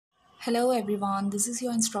Hello everyone, this is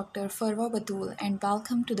your instructor Farwa Batool and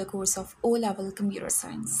welcome to the course of O-Level Computer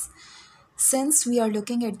Science. Since we are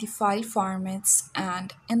looking at the file formats,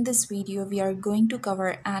 and in this video we are going to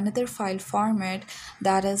cover another file format,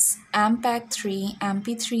 that is MPEG3,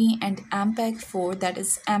 MP3 and MPEG4, that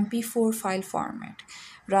is MP4 file format,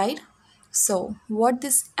 right? So what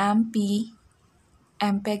this MPEG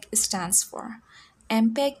stands for?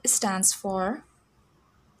 MPEG stands for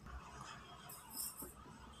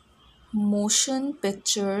Motion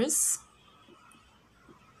Pictures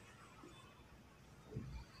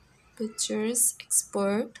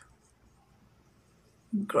Expert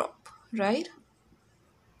Group, right?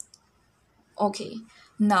 Okay,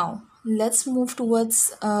 now let's move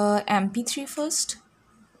towards MP3 first.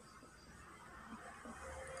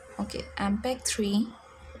 Okay, MPEG3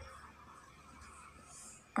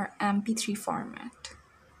 or MP3 format,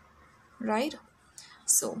 right?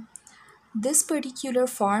 So this particular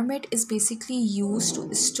format is basically used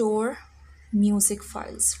to store music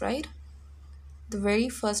files, right? The very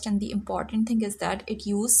first and the important thing is that it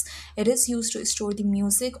is used to store the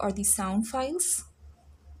music or the sound files.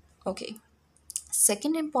 Okay,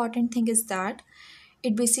 second important thing is that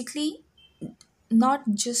it basically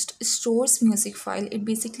not just stores music file, it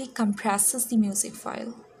basically compresses the music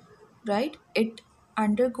file, right? It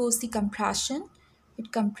undergoes the compression,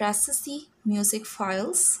 it compresses the music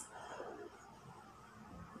files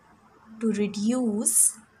to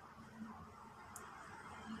reduce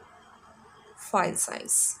file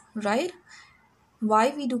size, right?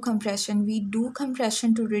 Why we do compression? We do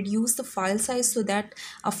compression to reduce the file size so that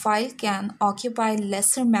a file can occupy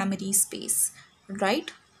lesser memory space,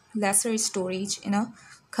 right? Lesser storage in a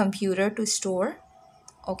computer to store.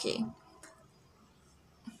 Okay,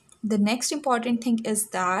 the next important thing is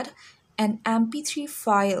that an MP3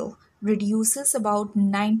 file reduces about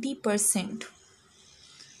 90%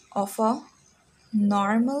 of a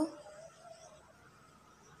normal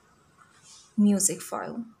music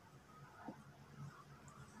file.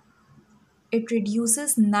 It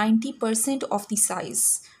reduces 90% of the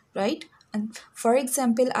size, right? And for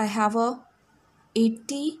example, I have a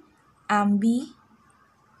 80 MB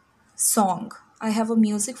song. I have a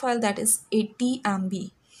music file that is 80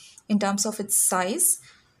 MB in terms of its size,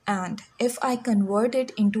 and if I convert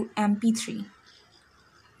it into MP3,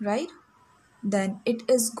 right, then it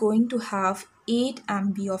is going to have 8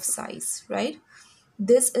 MB of size, right?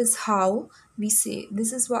 This is how we say,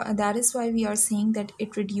 that is why we are saying that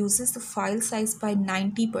it reduces the file size by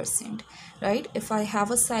 90%, right? If I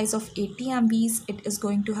have a size of 80 MBs, it is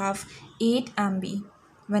going to have 8 MB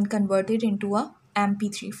when converted into a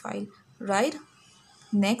MP3 file, right?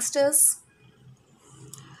 Next is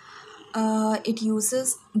it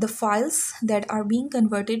uses the files that are being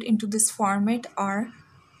converted into this format are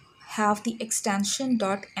have the extension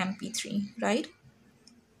 .mp3, right?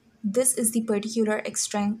 This is the particular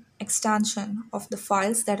extension of the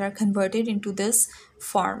files that are converted into this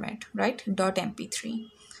format, right? .mp3.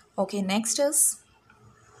 Okay, next is,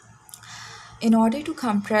 in order to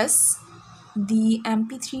compress the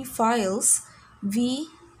mp3 files, we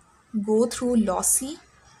go through lossy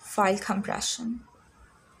file compression.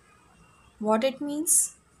 What it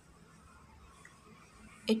means?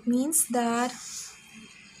 It means that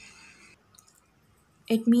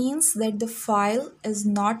the file is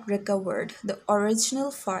not recovered. The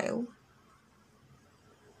original file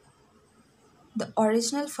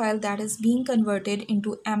that is being converted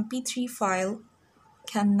into MP3 file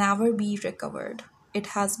can never be recovered. It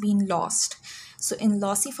has been lost. So in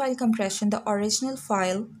lossy file compression, the original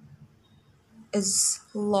file is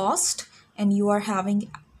lost and you are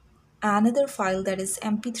having another file, that is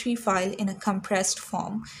MP3 file, in a compressed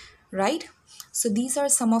form, right? So these are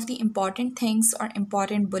some of the important things or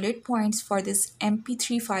important bullet points for this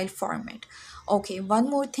MP3 file format. Okay, one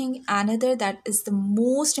more thing, another that is the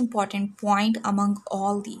most important point among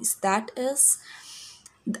all these, that is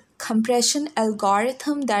the compression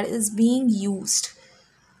algorithm that is being used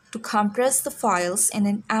to compress the files in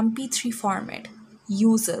an MP3 format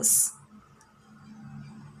uses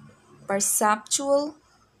perceptual,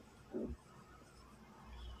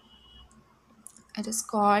 it is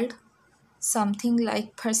called something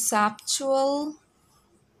like perceptual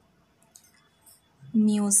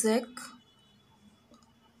music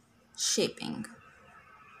shaping,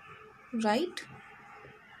 right?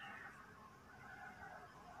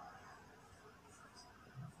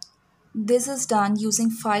 This is done using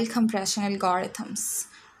file compression algorithms,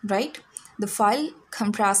 right? The file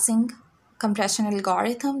compression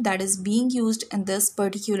algorithm that is being used in this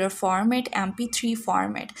particular format, MP3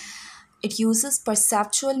 format, it uses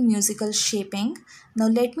perceptual musical shaping. Now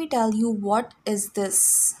let me tell you what is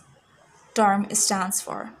this term stands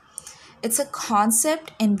for. It's a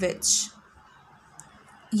concept in which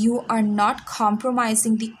you are not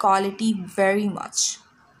compromising the quality very much.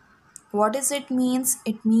 What does it means?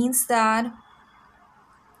 It means that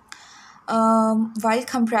while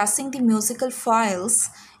compressing the musical files,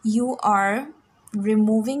 you are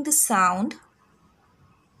removing the sound.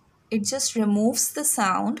 It just removes the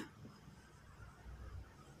sound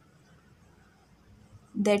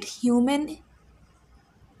that human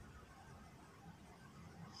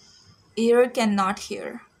ear cannot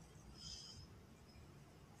hear.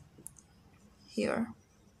 Here,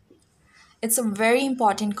 it's a very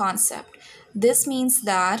important concept. This means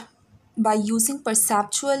that by using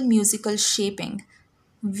perceptual musical shaping,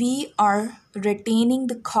 we are retaining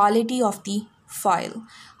the quality of the file.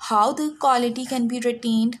 How the quality can be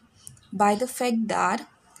retained? By the fact that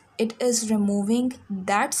it is removing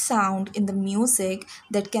that sound in the music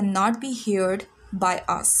that cannot be heard by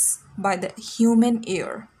us, by the human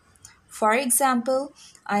ear. For example,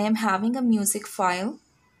 I am having a music file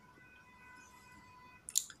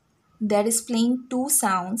that is playing two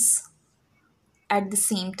sounds at the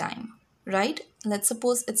same time, right? Let's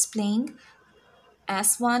suppose it's playing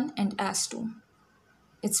S1 and S2.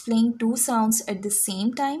 It's playing two sounds at the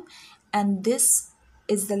same time, and this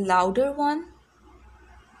is the louder one,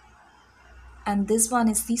 and this one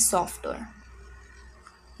is the softer,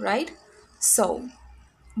 right? So,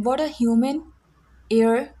 what a human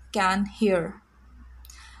ear can hear.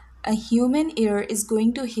 A human ear is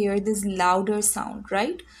going to hear this louder sound,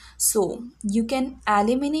 right? So, you can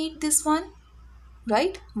eliminate this one,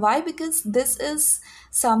 right? Why? Because this is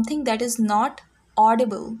something that is not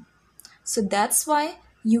audible. So that's why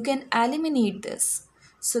you can eliminate this.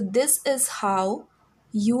 So this is how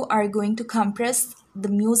you are going to compress the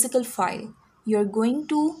musical file. You're going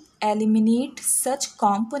to eliminate such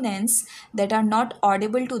components that are not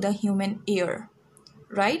audible to the human ear,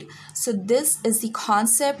 right? So this is the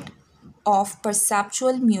concept of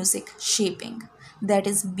perceptual music shaping that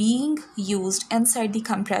is being used inside the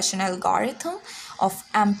compression algorithm of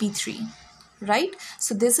MP3, right?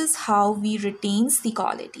 So this is how we retains the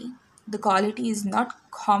quality. The quality is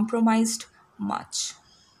not compromised much,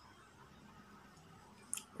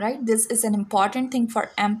 right? This is an important thing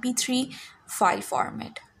for MP3 file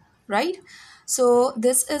format, right? So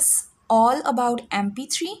this is all about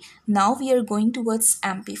MP3. Now we are going towards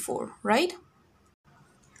MP4, right?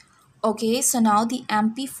 Okay, so now the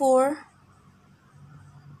MP4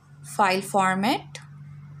 file format.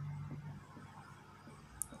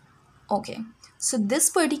 Okay, so this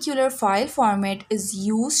particular file format is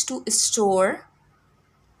used to store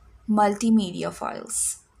multimedia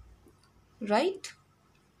files, right?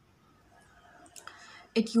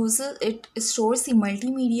 It stores the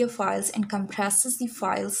multimedia files and compresses the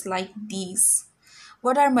files like these.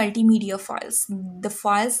 What are multimedia files? The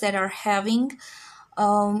files that are having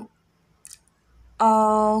um,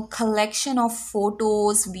 a collection of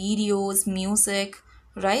photos, videos, music,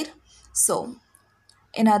 right? So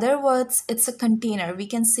in other words, it's a container. We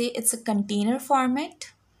can say it's a container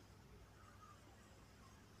format.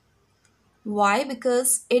 Why?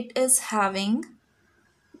 Because it is having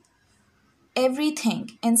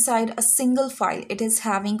everything inside a single file. It is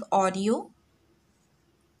having audio,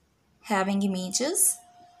 having images,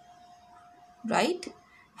 right?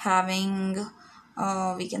 Having,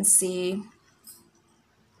 we can say,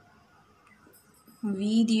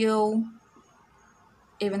 video,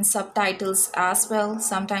 even subtitles as well.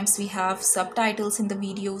 Sometimes we have subtitles in the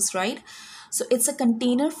videos, right? So it's a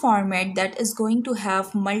container format that is going to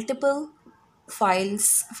have multiple file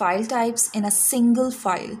types in a single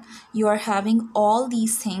file. You are having all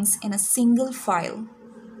these things in a single file,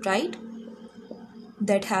 right?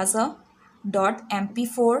 That has a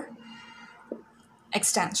 .mp4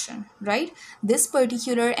 extension, right? This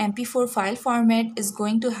particular mp4 file format is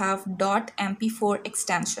going to have .mp4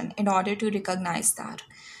 extension in order to recognize that.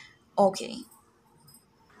 Okay,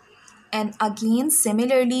 and again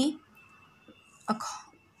similarly,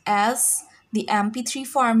 as the mp3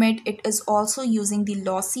 format, it is also using the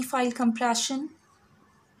lossy file compression,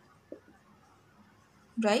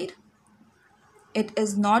 right? It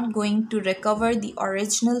is not going to recover the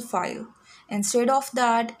original file. Instead of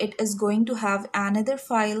that, it is going to have another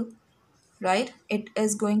file, right? It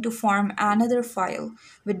is going to form another file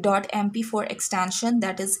with .mp4 extension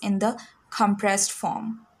that is in the compressed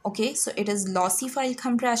form. Okay, so it is lossy file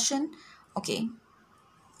compression. Okay,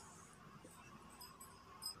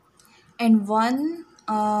 and one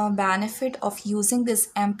benefit of using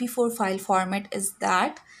this mp4 file format is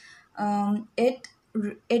that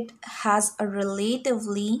it has a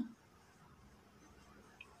relatively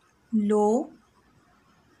low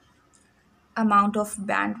amount of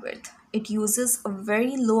bandwidth. It uses a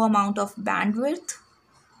very low amount of bandwidth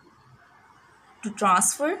to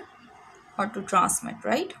transfer or to transmit,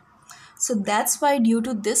 right? So that's why, due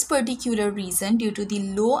to this particular reason, due to the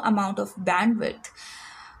low amount of bandwidth,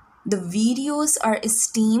 the videos are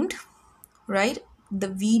streamed, right? The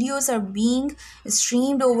videos are being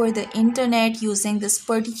streamed over the internet using this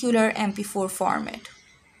particular MP4 format,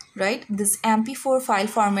 right? This MP4 file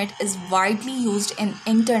format is widely used in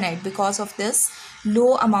internet because of this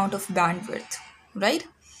low amount of bandwidth, right?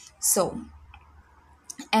 So,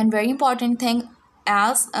 and very important thing,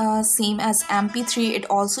 as same as MP3, it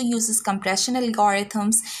also uses compression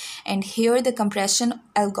algorithms, and here the compression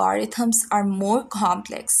algorithms are more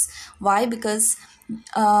complex. Why? Because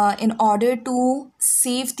in order to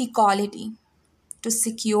save the quality, to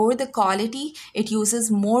secure the quality, it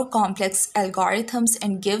uses more complex algorithms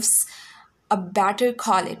and gives a better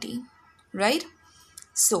quality, right?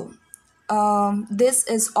 So this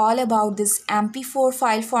is all about this MP4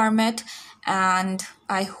 file format, and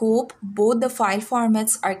I hope both the file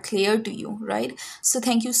formats are clear to you, right? So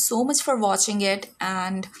thank you so much for watching it,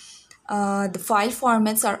 and the file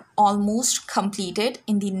formats are almost completed.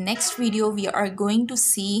 In the next video, we are going to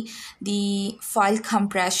see the file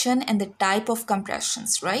compression and the type of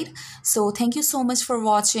compressions, right? So thank you so much for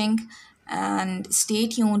watching, and stay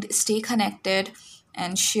tuned, stay connected,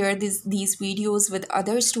 and share these videos with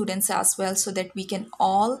other students as well, so that we can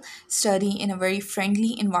all study in a very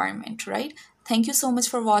friendly environment, right? Thank you so much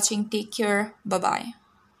for watching. Take care. Bye-bye.